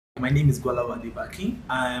My name is Gbolabo.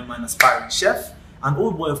 I'm an aspiring chef, an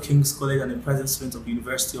old boy of King's College and a present student of the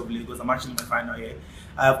University of Lagos. I'm actually in my final year.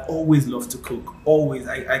 I've always loved to cook. Always.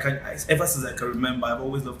 Ever since I can remember, I've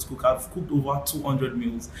always loved to cook. I've cooked over 200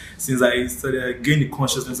 meals since I started gained the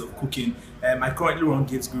consciousness of cooking. I currently run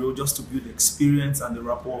Gbes Grill just to build the experience and the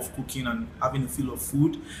rapport of cooking and having a feel of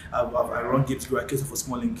food. I run Gbes Grill. I cater for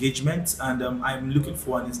small engagements, and I'm looking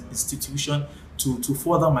for an institution to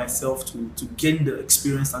further myself, to gain the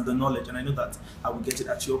experience and the knowledge, and I know that I will get it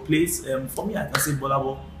at your place. For me, I can say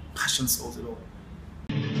Gbolabo, passion solves it all.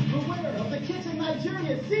 The winner of the Kitchen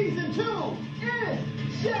Nigeria Season 2 is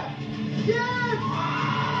Chef Gibbs!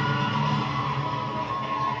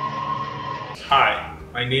 Hi,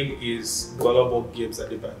 my name is Gbolabo Gibbs,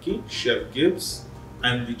 Chef Gibbs.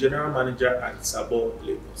 I'm the General Manager at Sabo,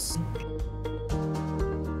 Lagos.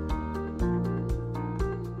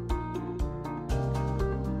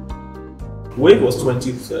 Wave was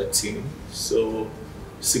 2013, so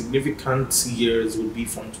significant years would be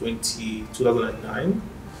from 2008,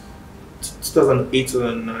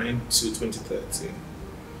 2009 to 2013.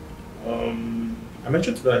 I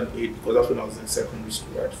mentioned 2008 because that's when I was in secondary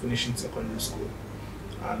school, right? Finishing secondary school,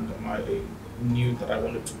 and I knew that I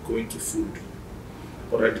wanted to go into food,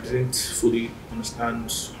 but I didn't fully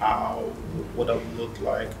understand what that would look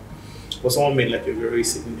like. But someone made like a very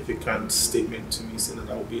significant statement to me saying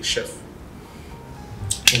that I would be a chef.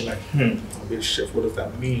 I'm like, I'll be a chef. What does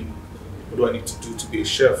that mean? What do I need to do to be a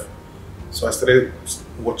chef? So I started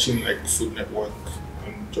watching like Food Network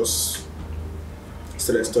and just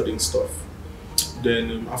started studying stuff.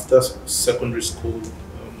 Then after secondary school,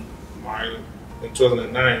 in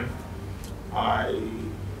 2009, I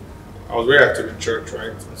was very active in church,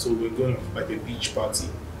 right? And so we were going to like a beach party,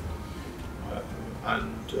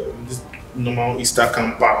 and this normal Easter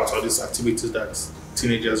camp out, all these activities that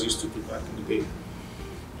teenagers used to do back in the day.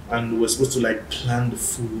 And we were supposed to like plan the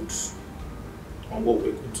food on what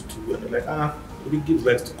we're going to do. And they're like, maybe Gibbs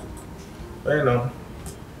likes to cook. But you know,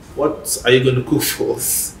 what are you going to cook for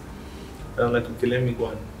us? And I'm like, okay, let me go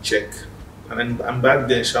and check. And back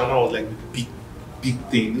then, shawarma was like the big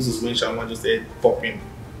thing. This is when shawarma just started popping.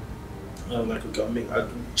 And I'm like, okay, I'll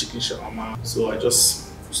do chicken shawarma. So I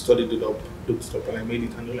just studied it up, looked it up, and I made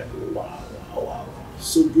it. And they're like, wow,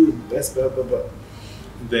 so good, best, blah, blah, blah.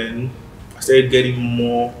 Then I started getting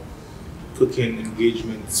more cooking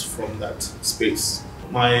engagements from that space.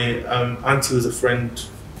 My auntie was a friend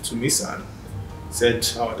to Misan, said,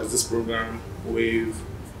 there's this program, Wave,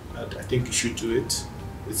 and I think you should do it.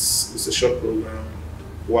 It's a short program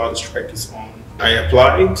while the strike is on. I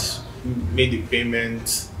applied, made the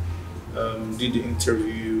payment, did the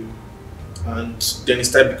interview, and then it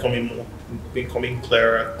started becoming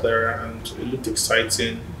clearer, and it looked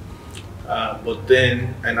exciting. But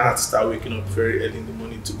then I had to start waking up very early in the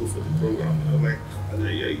morning to go for the program. I was like,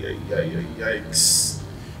 yikes.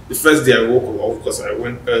 The first day I woke up, of course I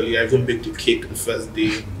went early, I even baked a cake the first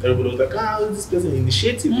day. Everybody was like, this person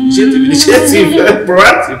initiative,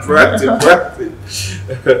 proactive.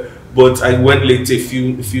 But I went late a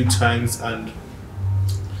few times, and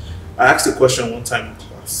I asked a question one time in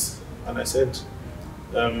class, and I said,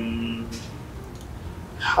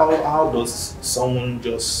 how does someone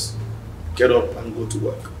just get up and go to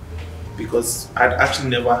work? Because I'd actually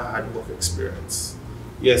never had work experience.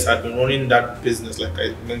 Yes, I'd been running that business like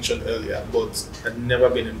I mentioned earlier, but I'd never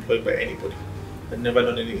been employed by anybody. I'd never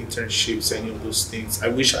done any internships, any of those things. I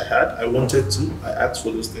wish I had. I wanted to. I asked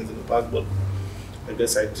for those things in the past, but I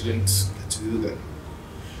guess I didn't get to do them.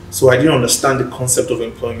 So I didn't understand the concept of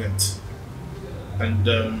employment. And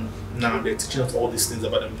now they're teaching us all these things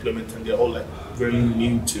about employment, and they're all like very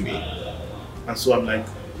new to me. And so I'm like,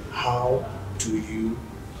 how do you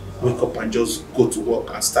wake up and just go to work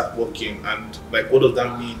and start working, and like, what does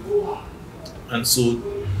that mean? And so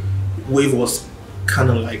Wave was kind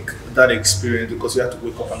of like that experience, because you had to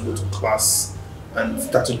wake up and go to class and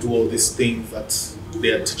start to do all these things that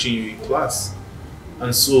they are teaching you in class.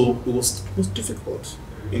 And so it was difficult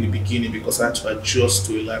in the beginning, because I had to adjust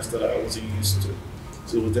to a lifestyle I wasn't used to.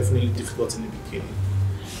 So it was definitely difficult in the beginning,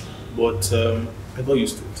 but I got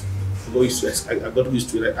used to it. I got used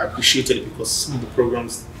to it. I appreciated it, because some of the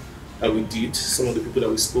programs that we did, some of the people that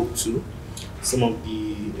we spoke to, some of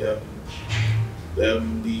the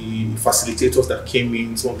facilitators that came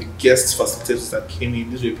in, some of the guest facilitators that came in,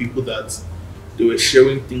 these were people that they were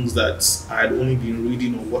sharing things that I had only been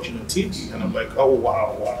reading or watching on TV, and I'm like, oh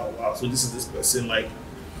wow. So this is this person. Like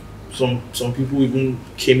some people even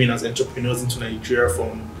came in as entrepreneurs into Nigeria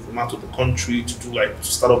from out of the country to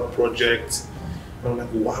start up projects. And I'm like,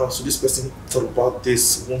 wow, so this person thought about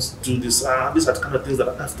this, wants to do this. These are the kind of things that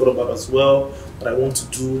I've thought about as well, that I want to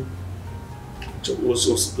do. So it was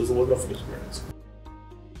a wonderful experience.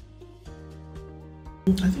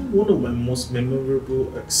 I think one of my most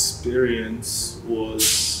memorable experience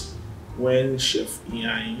was when Chef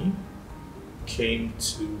Ian came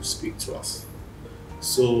to speak to us.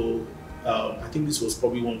 So I think this was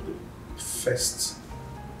probably one of the first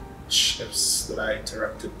chefs that I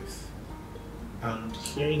interacted with, and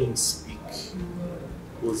hearing him speak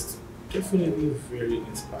was definitely very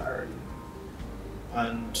inspiring.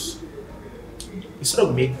 And it sort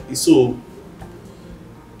of made it so.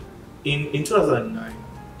 In 2009,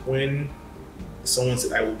 when someone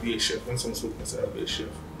said I will be a chef, when someone spoke and said I will be a chef,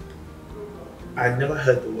 I had never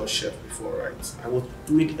heard the word chef before, right? I was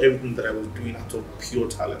doing everything that I was doing out of pure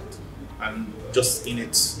talent and just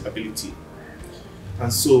innate ability.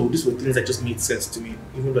 And so these were things that just made sense to me,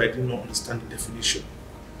 even though I did not understand the definition.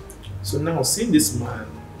 So now seeing this man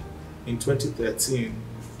in 2013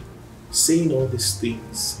 saying all these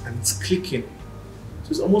things and it's clicking, so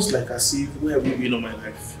it's almost like as if where have we been all my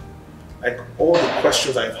life? Like all the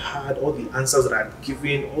questions I've had, all the answers that I've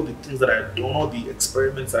given, all the things that I've done, all the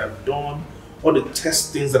experiments that I've done, all the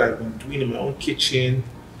test things that I've been doing in my own kitchen,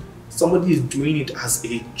 somebody is doing it as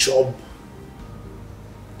a job.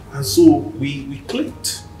 And so we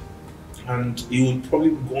clicked. And he would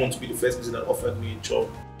probably go on to be the first person that offered me a job.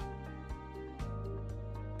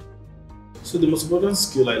 So the most important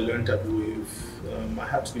skill I learned at Wave, I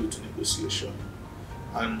had to do with negotiation.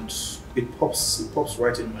 And it pops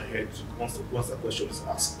right in my head once that question is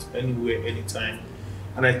asked, anywhere, anytime.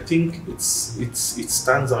 And I think it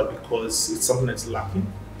stands out because it's something that's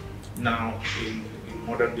lacking now in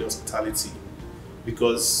modern day hospitality.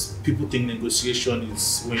 Because people think negotiation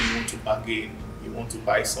is when you want to bargain, you want to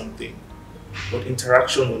buy something. But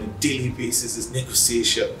interaction on a daily basis is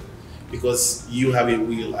negotiation. Because you have a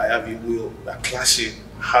will, I have a will, we're clashing.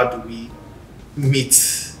 How do we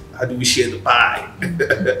meet? How do we share the pie?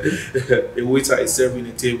 A waiter is serving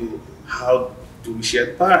a table. How do we share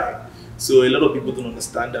the pie? So a lot of people don't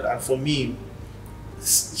understand that. And for me,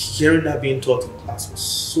 hearing that being taught in class was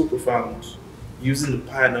so profound. Using the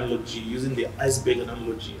pie analogy, using the iceberg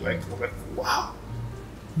analogy, like wow,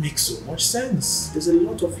 makes so much sense. There's a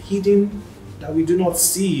lot of hidden that we do not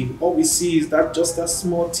see. All we see is that just that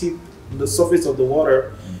small tip on the surface of the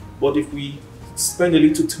water. But if we spend a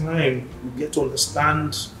little time, we get to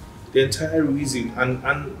understand the entire reason.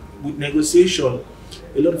 And with negotiation,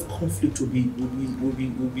 a lot of conflict will be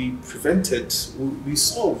prevented, will be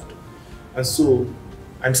solved. And so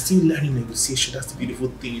I'm still learning negotiation. That's the beautiful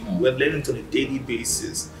thing. We're learning it on a daily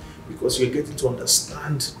basis because you're getting to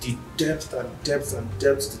understand the depth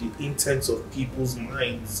to the intents of people's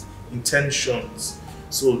minds, intentions.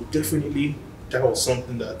 So definitely that was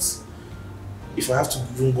something that if I have to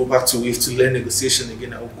even go back to Wave to learn negotiation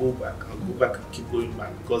again, I'll go back and keep going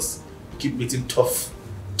back because you keep meeting tough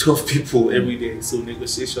people every day. So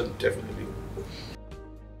negotiation definitely.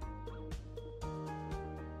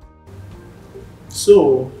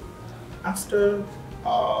 So after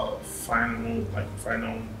our final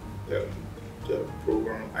the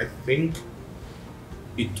program, I think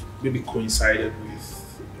it maybe coincided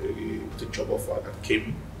with the job offer that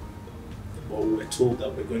came. But we were told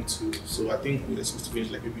that we're going to, so I think we were supposed to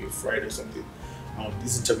finish like maybe a Friday or something.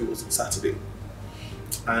 This interview was on Saturday.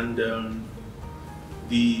 And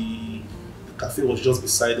the cafe was just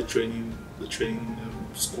beside the training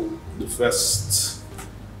school. The first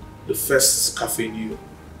Cafe New,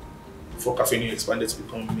 before Cafe New expanded to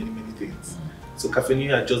become many things. So Cafe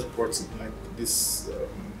New had just brought in like this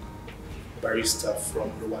barista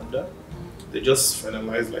from Rwanda. They just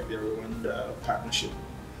finalized like their Rwanda partnership.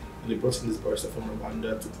 And they brought in this barista from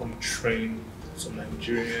Rwanda to come train some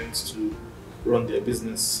Nigerians to run their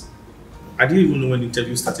business. I didn't even know when the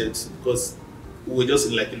interview started because we were just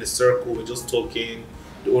in a circle, we were just talking.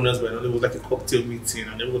 The owners were, it was like a cocktail meeting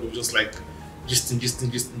and everybody was just like gisting.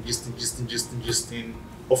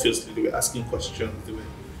 Obviously, they were asking questions, they were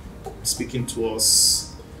speaking to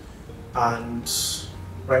us. And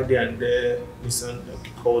right there and there, Nissan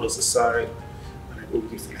called us aside and I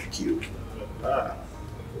okay, thank you.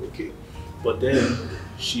 Okay, but then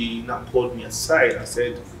she now called me aside and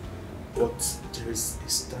said, but there is a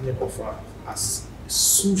standing offer as a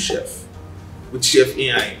sous chef with Chef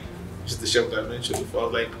AI, which is the chef that I mentioned before. I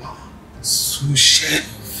was like, oh, sous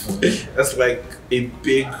chef, that's like a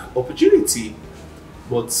big opportunity.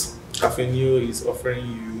 But Cafe New is offering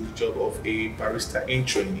you the job of a barista in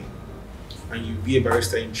training, and you be a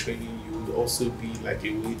barista in training, you would also be like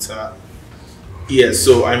a waiter. Yeah,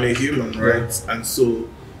 so I'm a human, right? And so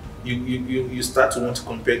you start to want to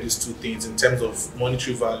compare these two things in terms of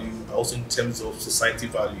monetary value, also in terms of society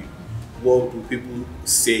value. What do people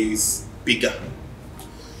say is bigger?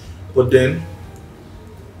 But then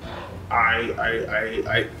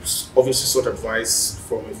I obviously sought advice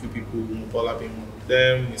from a few people, Gbbolabo being one of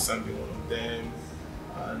them, Nissan being one of them,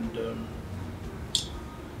 and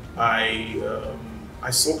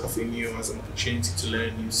I saw Cafe Neo as an opportunity to learn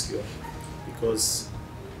a new skill, because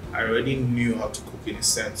I already knew how to cook in a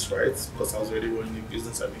sense, right? Because I was already running a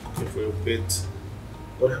business, I've been cooking for a bit,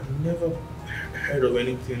 but I've never heard of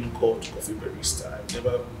anything called coffee barista. I've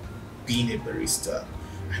never been a barista.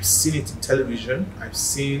 I've seen it in television. I've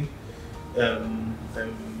seen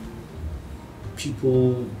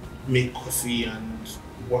people make coffee and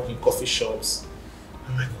work in coffee shops.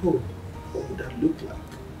 I'm like, oh, what would that look like?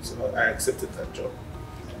 So I accepted that job.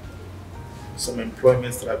 Some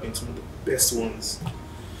employments that have been some of the best ones.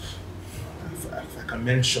 If I can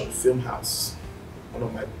mention Film House, one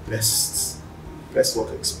of my best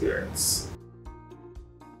work experience.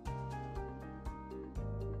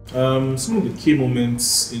 Some of the key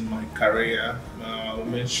moments in my career, I'll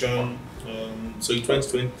mention, so in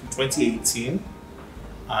 2018,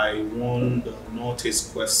 I won the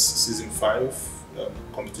Northeast Quest Season 5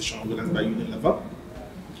 competition organized by Unilever.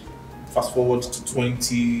 Fast forward to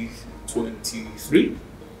 2023,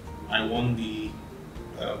 I won the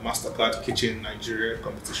MasterCard Kitchen Nigeria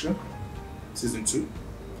competition, Season 2,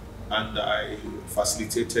 and I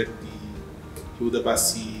facilitated the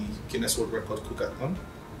Gbolabo Guinness World Record Cookathon.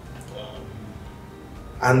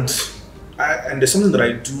 And there's something that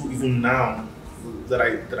I do even now that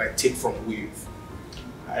I take from Wave.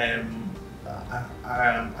 I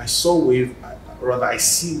saw Wave, rather I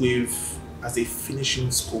see Wave as a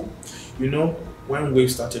finishing school. You know, when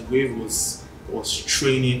Wave started, Wave was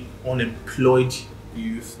training unemployed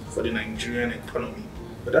youth for the Nigerian economy,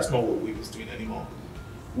 but that's not what Wave is doing anymore.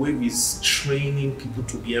 Wave is training people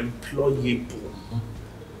to be employable,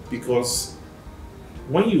 because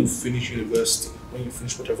when you finish university, when you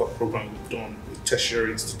finish whatever program you've done with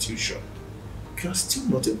tertiary institution, you are still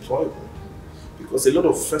not employable, because a lot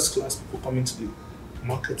of first-class people come into the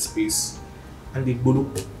market space and they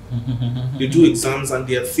Gbbolabo. They do exams and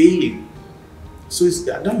they are failing. So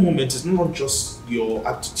at that moment, it's not just your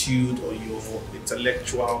aptitude or your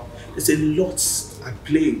intellectual. There's a lot at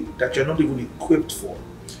play that you're not even equipped for.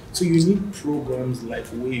 So you need programs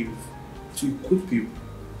like Wave to equip you.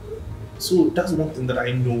 So that's one thing that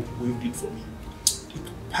I know Wave did for me. It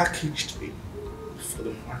packaged me for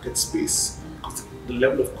the market space. The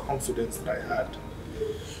level of confidence that I had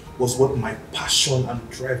was what my passion and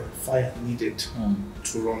drive and fire needed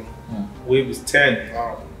to run. Wave is 10.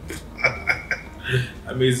 Wow.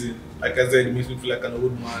 Amazing. Like I said, it makes me feel like an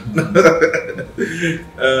old man.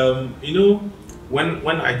 You know,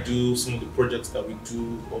 when I do some of the projects that we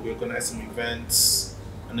do, or we organize some events,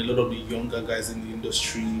 and a lot of the younger guys in the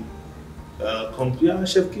industry come, yeah,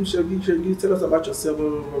 Chef Gibbs, tell us about yourself, blah,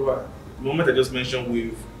 blah, blah, blah. The moment I just mentioned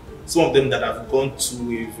Wave, some of them that have gone to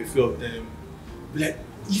Wave, a few of them, be like,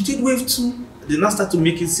 you did Wave too? They now start to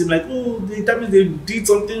make it seem like, oh, that means they did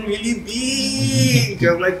something really big.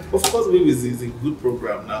 I'm like, of course, Wave is a good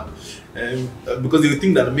program now. Because they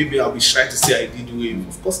think that maybe I'll be shy to say I did Wave.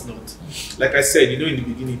 Of course not. Like I said, you know, in the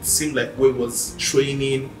beginning, it seemed like Wave was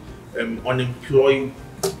training unemployed.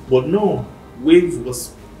 But no, Wave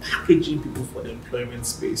was packaging people for the employment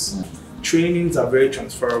space. Trainings are very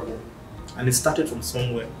transferable. And it started from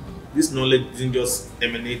somewhere. This knowledge didn't just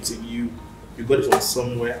emanate in you. You got it from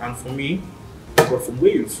somewhere. And for me, I got from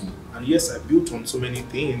Wave. And yes, I built on so many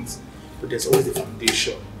things, but there's always a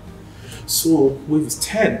foundation. So Wave is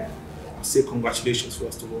 10. I'll say congratulations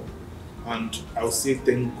first of all. And I'll say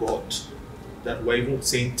thank God that we're even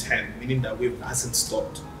saying 10, meaning that Wave hasn't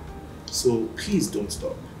stopped. So please don't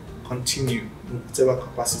stop. Continue in whatever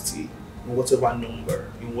capacity, in whatever number,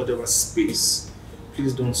 in whatever space.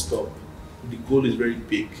 Please don't stop. The goal is very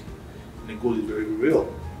big and the goal is very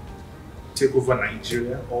real. Take over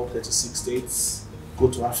Nigeria, all 36 states, go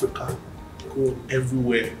to Africa, go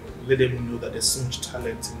everywhere. Let them know that there's so much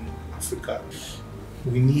talent in Africa.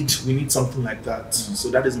 We need something like that. So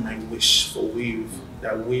that is my wish for Wave,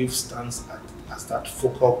 that Wave stands as that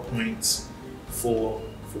focal point for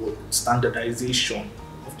standardization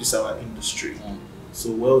of this our industry.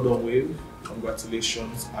 So well done, Wave.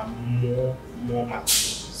 Congratulations and more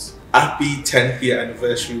matches. Happy 10th year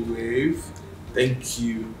anniversary, Wave. Thank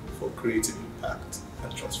you for creating impact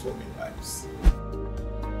and transforming lives.